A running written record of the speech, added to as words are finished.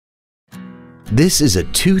This is a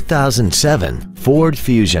 2007 Ford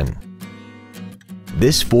Fusion.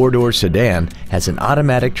 This four-door sedan has an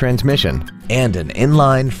automatic transmission and an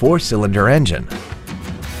inline four-cylinder engine.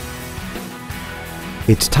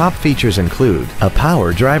 Its top features include a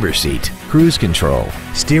power driver's seat, cruise control,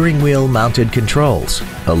 steering wheel mounted controls,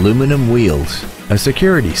 aluminum wheels, a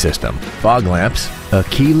security system, fog lamps, a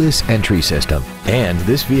keyless entry system, and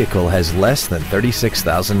this vehicle has less than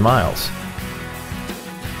 36,000 miles.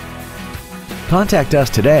 Contact us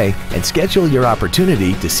today and schedule your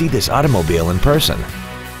opportunity to see this automobile in person.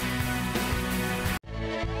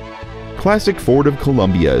 Classic Ford of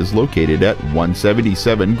Columbia is located at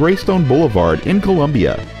 177 Greystone Boulevard in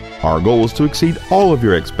Columbia. Our goal is to exceed all of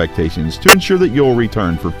your expectations to ensure that you'll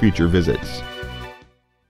return for future visits.